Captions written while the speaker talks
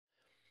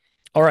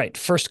All right,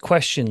 first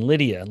question,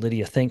 Lydia.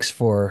 Lydia, thanks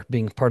for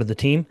being part of the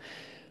team.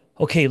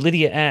 Okay,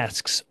 Lydia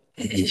asks,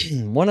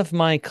 one of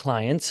my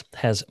clients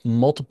has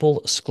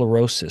multiple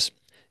sclerosis.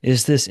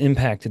 Is this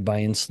impacted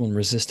by insulin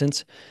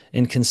resistance?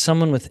 And can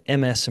someone with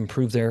MS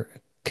improve their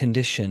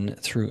condition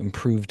through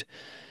improved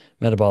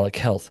metabolic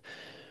health?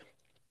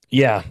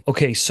 Yeah,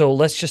 okay, so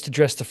let's just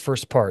address the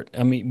first part.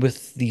 I mean,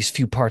 with these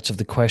few parts of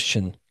the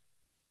question,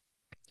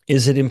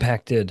 is it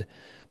impacted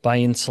by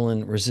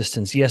insulin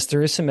resistance? Yes,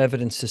 there is some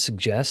evidence to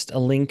suggest a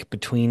link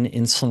between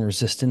insulin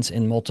resistance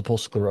and multiple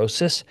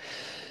sclerosis.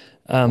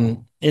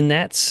 And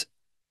that's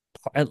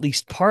at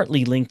least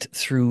partly linked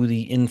through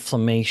the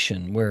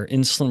inflammation, where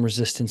insulin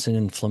resistance and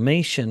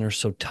inflammation are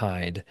so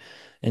tied.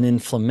 And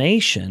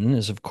inflammation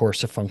is, of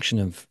course, a function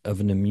of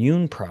an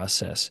immune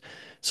process.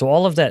 So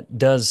all of that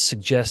does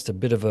suggest a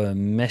bit of a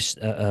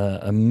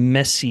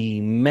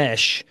messy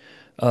mesh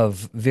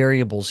of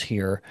variables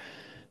here.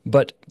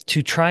 But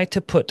to try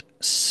to put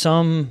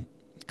some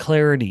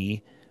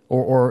clarity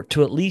or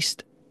to at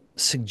least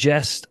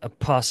suggest a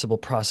possible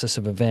process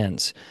of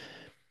events,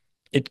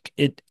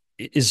 it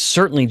is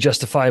certainly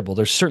justifiable.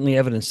 There's certainly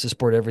evidence to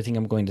support everything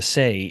I'm going to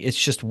say. It's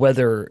just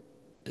whether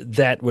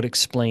that would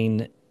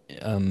explain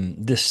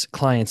this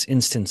client's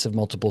instance of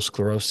multiple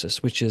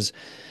sclerosis, which is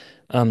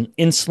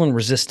insulin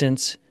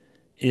resistance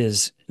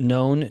is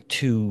known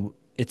to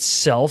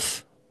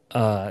itself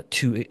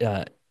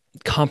to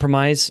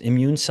compromise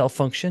immune cell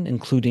function,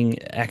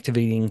 including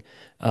activating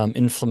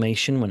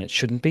inflammation when it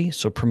shouldn't be,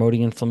 so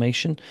promoting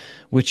inflammation,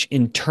 which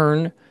in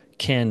turn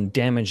can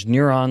damage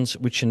neurons,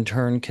 which in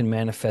turn can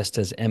manifest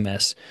as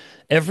MS.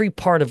 Every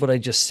part of what I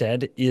just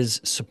said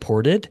is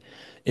supported.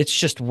 It's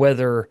just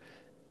whether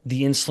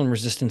the insulin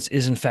resistance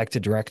is in fact a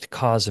direct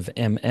cause of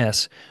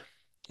MS.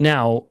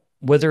 Now,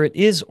 whether it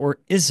is or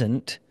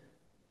isn't,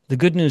 the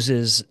good news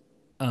is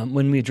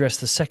when we address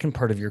the second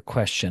part of your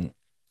question,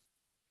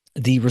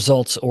 the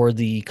results or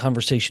the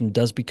conversation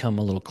does become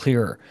a little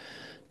clearer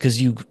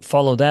because you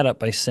follow that up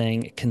by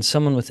saying, can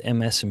someone with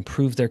MS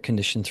improve their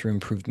condition through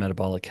improved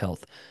metabolic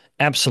health?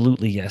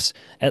 Absolutely, yes,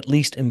 at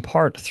least in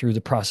part through the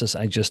process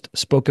I just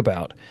spoke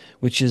about,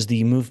 which is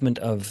the movement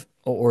of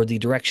or the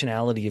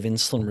directionality of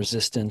insulin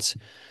resistance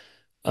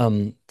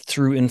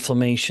through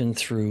inflammation,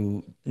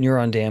 through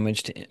neuron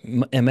damage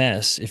to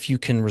MS. If you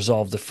can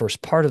resolve the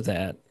first part of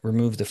that,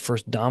 remove the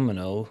first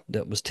domino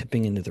that was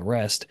tipping into the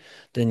rest,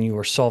 then you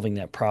are solving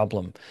that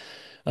problem.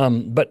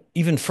 But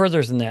even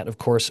further than that, of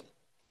course,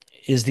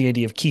 is the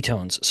idea of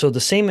ketones. So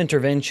the same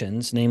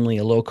interventions, namely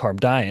a low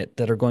carb diet,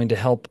 that are going to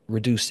help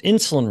reduce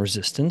insulin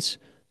resistance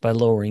by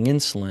lowering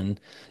insulin,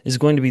 is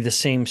going to be the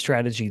same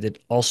strategy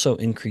that also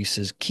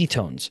increases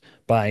ketones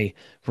by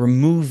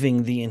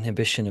removing the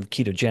inhibition of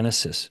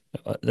ketogenesis.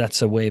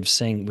 That's a way of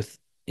saying with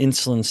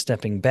insulin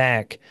stepping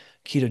back,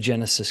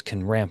 ketogenesis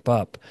can ramp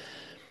up.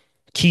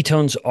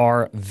 Ketones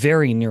are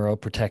very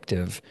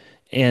neuroprotective,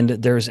 and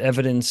there's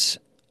evidence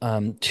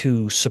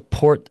to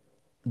support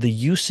the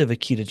use of a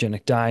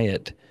ketogenic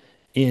diet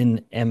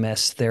in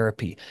MS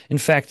therapy. In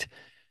fact,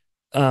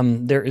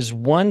 there is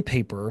one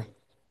paper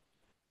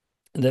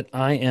that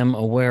I am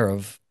aware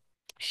of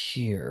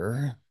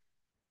here.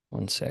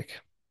 One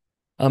sec.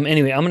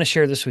 Anyway, I'm going to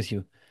share this with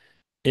you.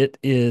 It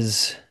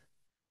is,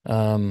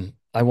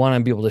 I want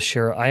to be able to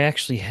share. I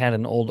actually had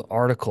an old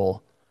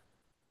article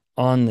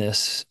on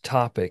this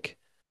topic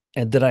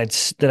and that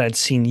I'd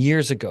seen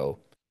years ago.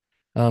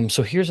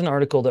 So here's an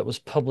article that was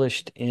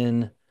published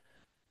in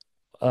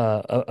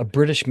a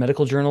British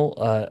medical journal,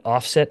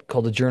 offset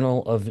called the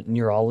Journal of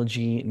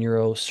Neurology,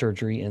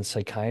 Neurosurgery, and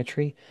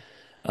Psychiatry.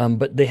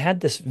 But they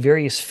had this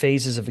various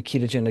phases of a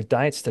ketogenic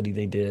diet study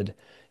they did,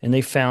 and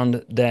they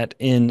found that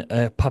in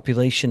a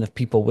population of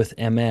people with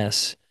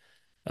MS,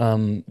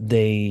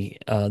 they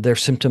their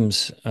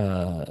symptoms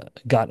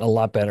got a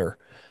lot better.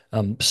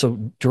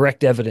 So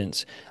direct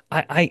evidence.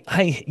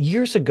 I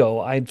years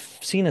ago I'd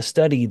seen a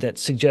study that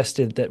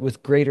suggested that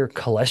with greater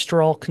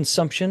cholesterol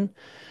consumption,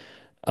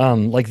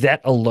 like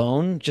that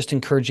alone, just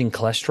encouraging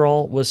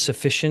cholesterol was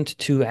sufficient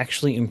to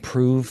actually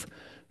improve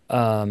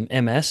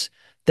MS.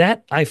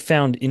 That I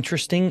found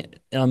interesting,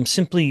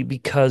 simply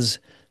because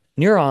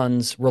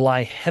neurons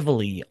rely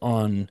heavily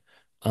on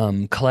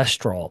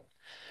cholesterol.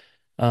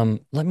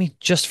 Let me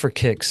just for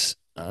kicks,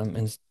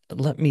 and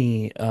let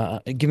me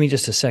give me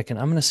just a second.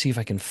 I'm going to see if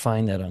I can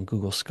find that on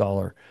Google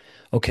Scholar.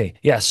 Okay,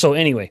 yeah. So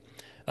anyway,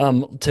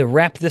 to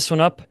wrap this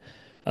one up,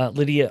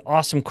 Lydia,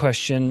 awesome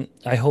question.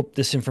 I hope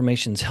this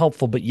information is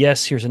helpful. But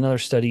yes, here's another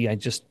study.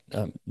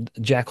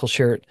 Jack will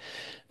share it.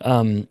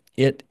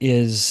 It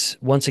is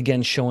once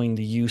again showing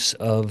the use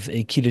of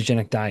a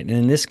ketogenic diet, and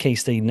in this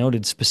case, they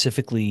noted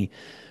specifically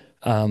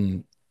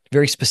um,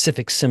 very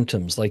specific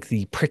symptoms like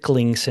the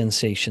prickling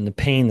sensation, the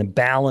pain, the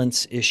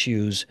balance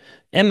issues.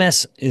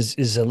 MS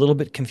is a little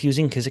bit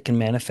confusing because it can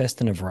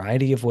manifest in a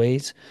variety of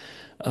ways,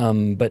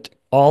 but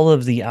all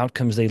of the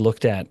outcomes they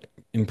looked at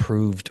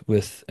improved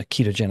with a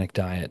ketogenic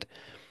diet.